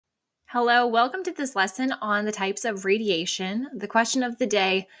Hello, welcome to this lesson on the types of radiation. The question of the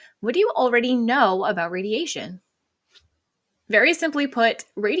day, what do you already know about radiation? Very simply put,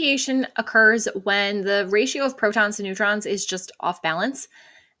 radiation occurs when the ratio of protons to neutrons is just off balance.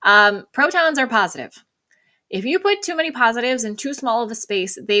 Protons are positive. If you put too many positives in too small of a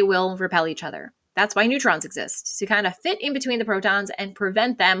space, they will repel each other. That's why neutrons exist, to kind of fit in between the protons and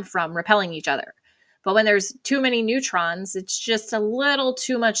prevent them from repelling each other. But when there's too many neutrons, it's just a little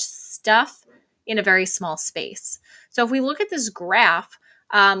too much stuff in a very small space. So if we look at this graph,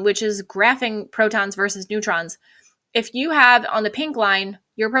 which is graphing protons versus neutrons, if you have on the pink line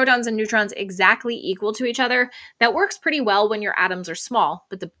your protons and neutrons exactly equal to each other, that works pretty well when your atoms are small.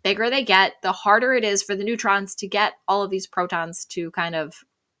 But the bigger they get, the harder it is for the neutrons to get all of these protons to kind of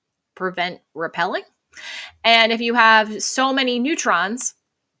prevent repelling. And if you have so many neutrons,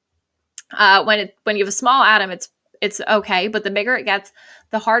 when you have a small atom, it's okay, but the bigger it gets,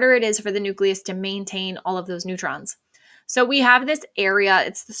 the harder it is for the nucleus to maintain all of those neutrons. So we have this area,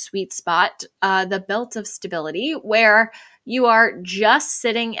 it's the sweet spot, the belt of stability, where you are just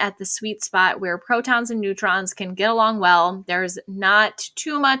sitting at the sweet spot where protons and neutrons can get along well. There's not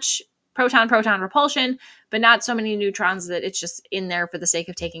too much proton-proton repulsion, but not so many neutrons that it's just in there for the sake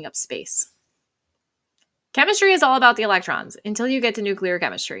of taking up space. Chemistry is all about the electrons until you get to nuclear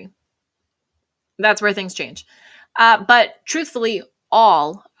chemistry. That's where things change. But truthfully,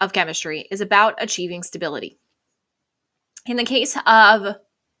 all of chemistry is about achieving stability. In the case of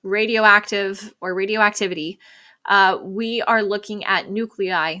radioactive or radioactivity, we are looking at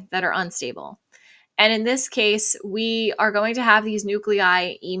nuclei that are unstable. And in this case, we are going to have these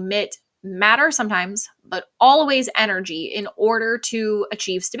nuclei emit matter sometimes, but always energy in order to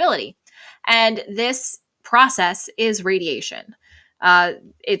achieve stability. And this process is radiation.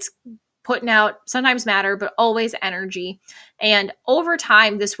 It's putting out sometimes matter, but always energy. And over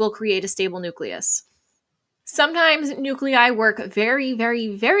time, this will create a stable nucleus. Sometimes nuclei work very,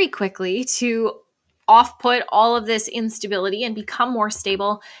 very, very quickly to off-put all of this instability and become more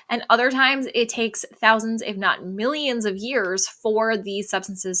stable. And other times it takes thousands, if not millions of years for these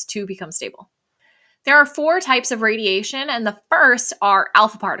substances to become stable. There are 4 types of radiation, and the first are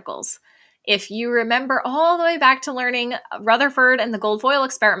alpha particles. If you remember all the way back to learning Rutherford and the gold foil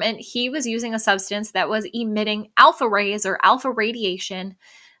experiment, he was using a substance that was emitting alpha rays or alpha radiation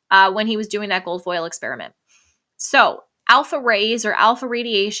when he was doing that gold foil experiment. So alpha rays or alpha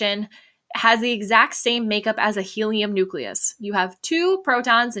radiation has the exact same makeup as a helium nucleus. You have 2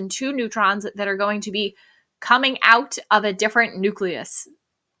 protons and 2 neutrons that are going to be coming out of a different nucleus.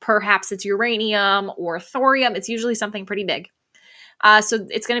 Perhaps it's uranium or thorium. It's usually something pretty big. So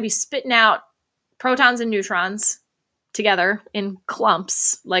it's going to be spitting out protons and neutrons together in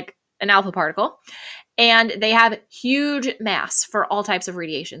clumps, like an alpha particle. And they have huge mass for all types of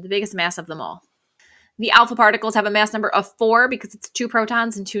radiation, the biggest mass of them all. The alpha particles have a mass number of 4 because it's 2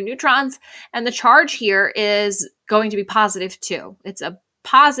 protons and 2 neutrons. And the charge here is going to be positive 2. It's a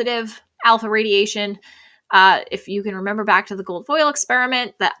positive alpha radiation. If you can remember back to the gold foil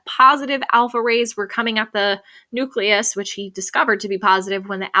experiment, that positive alpha rays were coming at the nucleus, which he discovered to be positive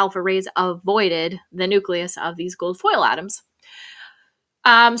when the alpha rays avoided the nucleus of these gold foil atoms.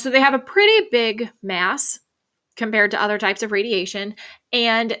 So they have a pretty big mass compared to other types of radiation,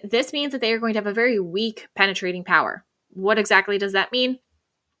 and this means that they are going to have a very weak penetrating power. What exactly does that mean?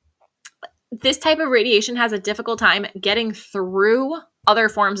 This type of radiation has a difficult time getting through other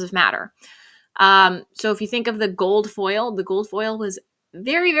forms of matter. So if you think of the gold foil was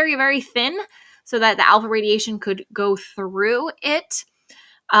very, very, very thin so that the alpha radiation could go through it.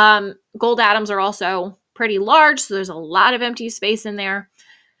 Gold atoms are also pretty large, so there's a lot of empty space in there.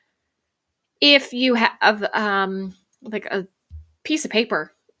 If you have like a piece of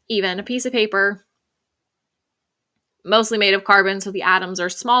paper, mostly made of carbon, so the atoms are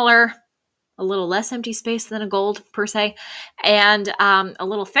smaller, a little less empty space than a gold per se, and a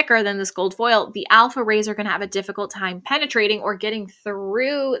little thicker than this gold foil, the alpha rays are going to have a difficult time penetrating or getting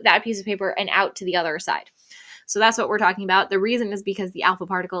through that piece of paper and out to the other side. So that's what we're talking about. The reason is because the alpha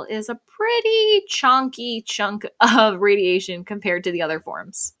particle is a pretty chunky chunk of radiation compared to the other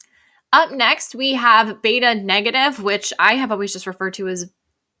forms. Up next, we have beta negative, which I have always just referred to as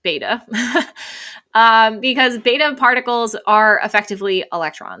beta, because beta particles are effectively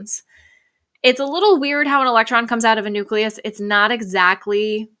electrons. It's a little weird how an electron comes out of a nucleus. It's not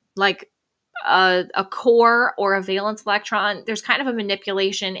exactly like a core or a valence electron. There's kind of a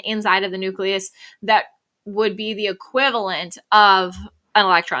manipulation inside of the nucleus that would be the equivalent of an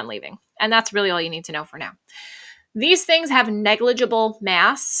electron leaving. And that's really all you need to know for now. These things have negligible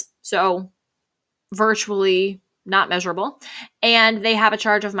mass, so virtually not measurable, and they have a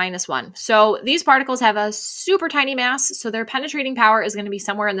charge of -1. So these particles have a super tiny mass, so their penetrating power is going to be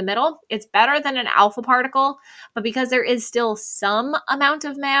somewhere in the middle. It's better than an alpha particle, but because there is still some amount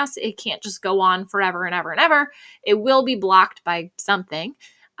of mass, it can't just go on forever and ever and ever. It will be blocked by something.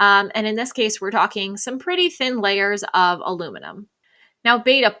 And in this case, we're talking some pretty thin layers of aluminum. Now,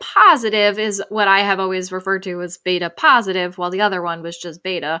 beta positive is what I have always referred to as beta positive, while the other one was just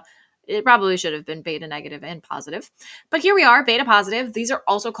beta. It probably should have been beta negative and positive. But here we are, beta positive. These are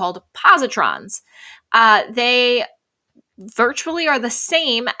also called positrons. They virtually are the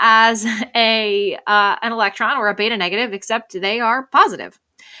same as an electron or a beta negative, except they are positive.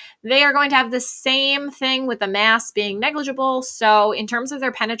 They are going to have the same thing with the mass being negligible. So in terms of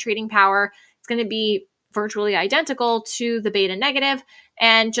their penetrating power, it's going to be virtually identical to the beta negative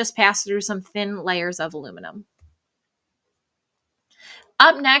and just pass through some thin layers of aluminum.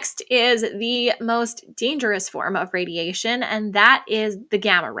 Up next is the most dangerous form of radiation, and that is the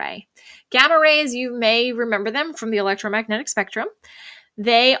gamma ray. Gamma rays, you may remember them from the electromagnetic spectrum.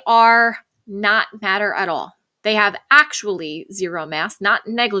 They are not matter at all. They have actually zero mass, not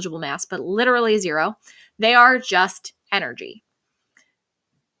negligible mass, but literally zero. They are just energy.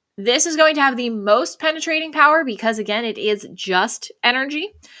 This is going to have the most penetrating power because, again, it is just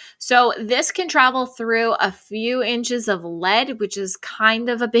energy. So this can travel through a few inches of lead, which is kind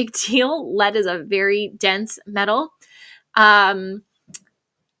of a big deal. Lead is a very dense metal.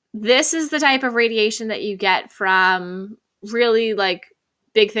 This is the type of radiation that you get from really like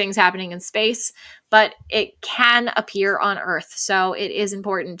big things happening in space, but it can appear on Earth. So it is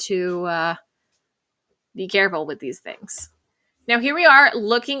important to be careful with these things. Now, here we are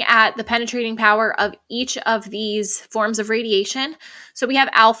looking at the penetrating power of each of these forms of radiation. So we have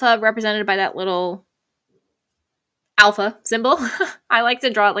alpha represented by that little alpha symbol. I like to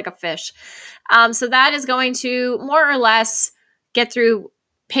draw it like a fish. So that is going to more or less get through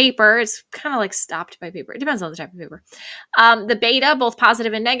paper. It's kind of like stopped by paper. It depends on the type of paper. The beta, both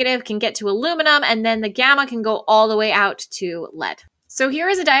positive and negative, can get to aluminum, and then the gamma can go all the way out to lead. So here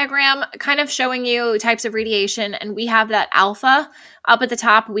is a diagram kind of showing you types of radiation, and we have that alpha up at the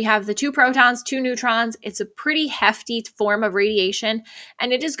top. We have the 2 protons, 2 neutrons. It's a pretty hefty form of radiation,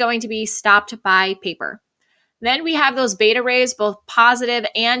 and it is going to be stopped by paper. Then we have those beta rays, both positive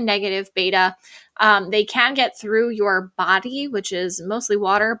and negative beta. They can get through your body, which is mostly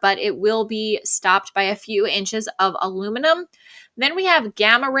water, but it will be stopped by a few inches of aluminum. Then we have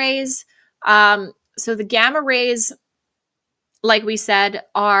gamma rays. So the gamma rays, like we said,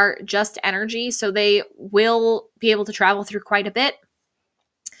 are just energy, so they will be able to travel through quite a bit.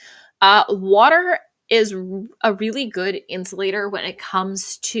 Water is a really good insulator when it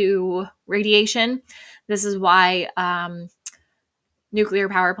comes to radiation. This is why nuclear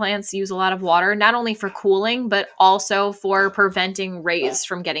power plants use a lot of water, not only for cooling, but also for preventing rays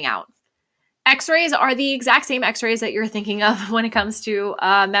from getting out. X-rays are the exact same X-rays that you're thinking of when it comes to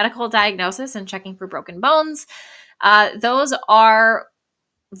medical diagnosis and checking for broken bones. Those are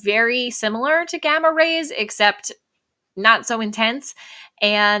very similar to gamma rays, except not so intense.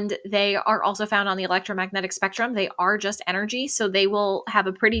 And they are also found on the electromagnetic spectrum. They are just energy, so they will have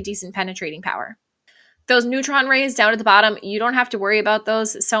a pretty decent penetrating power. Those neutron rays down at the bottom, you don't have to worry about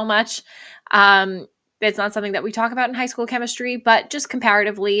those so much. It's not something that we talk about in high school chemistry, but just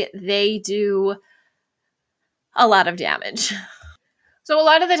comparatively, they do a lot of damage. So a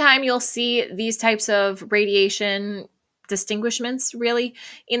lot of the time you'll see these types of radiation distinguishments really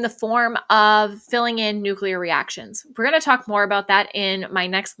in the form of filling in nuclear reactions. We're going to talk more about that in my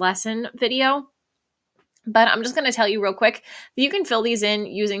next lesson video, but I'm just going to tell you real quick that you can fill these in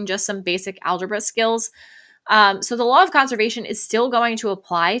using just some basic algebra skills. So the law of conservation is still going to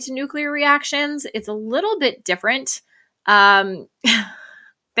apply to nuclear reactions. It's a little bit different.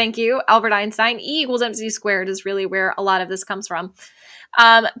 Thank you, Albert Einstein. E equals mc squared is really where a lot of this comes from.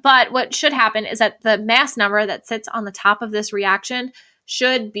 But what should happen is that the mass number that sits on the top of this reaction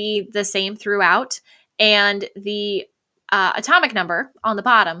should be the same throughout, and the atomic number on the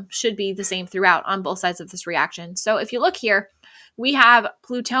bottom should be the same throughout on both sides of this reaction. So if you look here, we have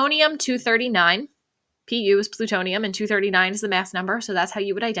plutonium-239. Pu is plutonium, and 239 is the mass number, so that's how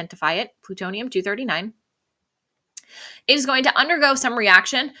you would identify it, plutonium-239. It is going to undergo some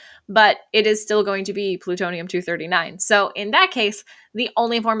reaction, but it is still going to be plutonium-239. So in that case, the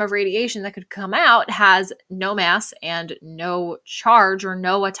only form of radiation that could come out has no mass and no charge or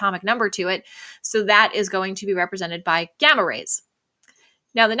no atomic number to it. So that is going to be represented by gamma rays.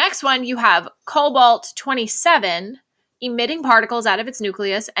 Now the next one, you have cobalt-27 emitting particles out of its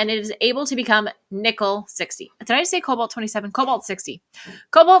nucleus, and it is able to become nickel-60. Did I say cobalt-27? Cobalt-60.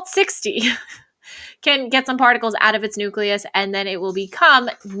 Cobalt-60 can get some particles out of its nucleus, and then it will become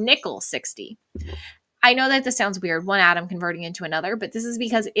nickel 60. I know that this sounds weird, one atom converting into another, but this is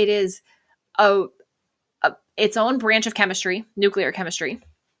because it is its own branch of chemistry, nuclear chemistry,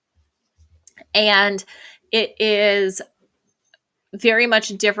 and it is very much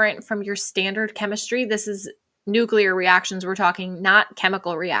different from your standard chemistry. This is nuclear reactions we're talking, not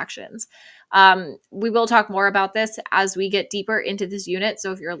chemical reactions. We will talk more about this as we get deeper into this unit.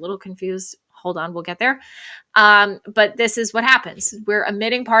 So if you're a little confused, hold on, we'll get there. But this is what happens. We're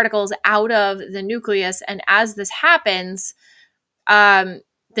emitting particles out of the nucleus. And as this happens, the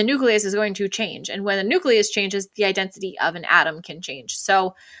nucleus is going to change. And when the nucleus changes, the identity of an atom can change.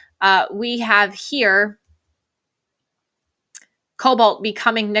 So we have here cobalt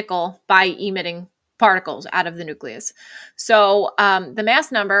becoming nickel by emitting particles out of the nucleus. So the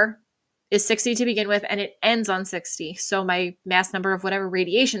mass number is 60 to begin with, and it ends on 60. So my mass number of whatever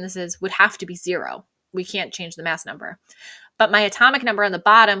radiation this is would have to be 0. We can't change the mass number. But my atomic number on the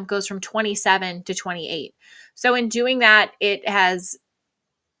bottom goes from 27 to 28. So in doing that, it has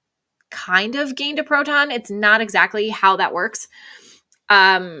kind of gained a proton. It's not exactly how that works.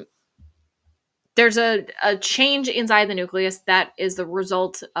 There's a change inside the nucleus that is the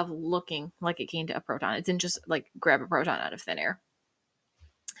result of looking like it gained a proton. It didn't just like grab a proton out of thin air.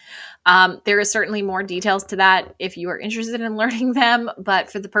 There is certainly more details to that if you are interested in learning them, but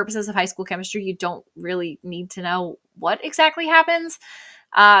for the purposes of high school chemistry, you don't really need to know what exactly happens.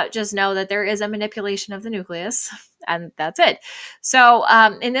 Just know that there is a manipulation of the nucleus, and that's it. So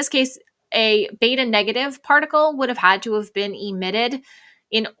in this case, a beta negative particle would have had to have been emitted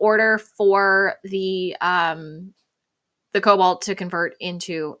in order for the cobalt to convert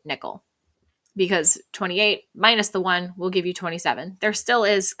into nickel, because 28 minus the 1 will give you 27. There still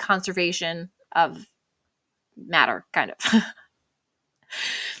is conservation of matter, kind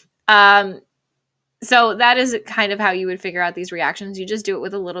of. So that is kind of how you would figure out these reactions. You just do it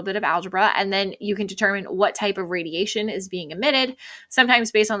with a little bit of algebra, and then you can determine what type of radiation is being emitted. Sometimes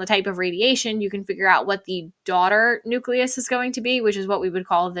based on the type of radiation, you can figure out what the daughter nucleus is going to be, which is what we would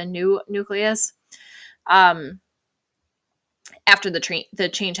call the new nucleus, after the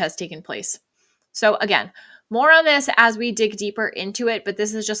change has taken place. So again, more on this as we dig deeper into it, but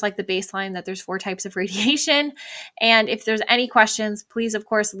this is just like the baseline that there's 4 types of radiation. And if there's any questions, please, of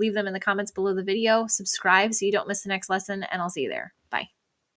course, leave them in the comments below the video. Subscribe so you don't miss the next lesson, and I'll see you there. Bye.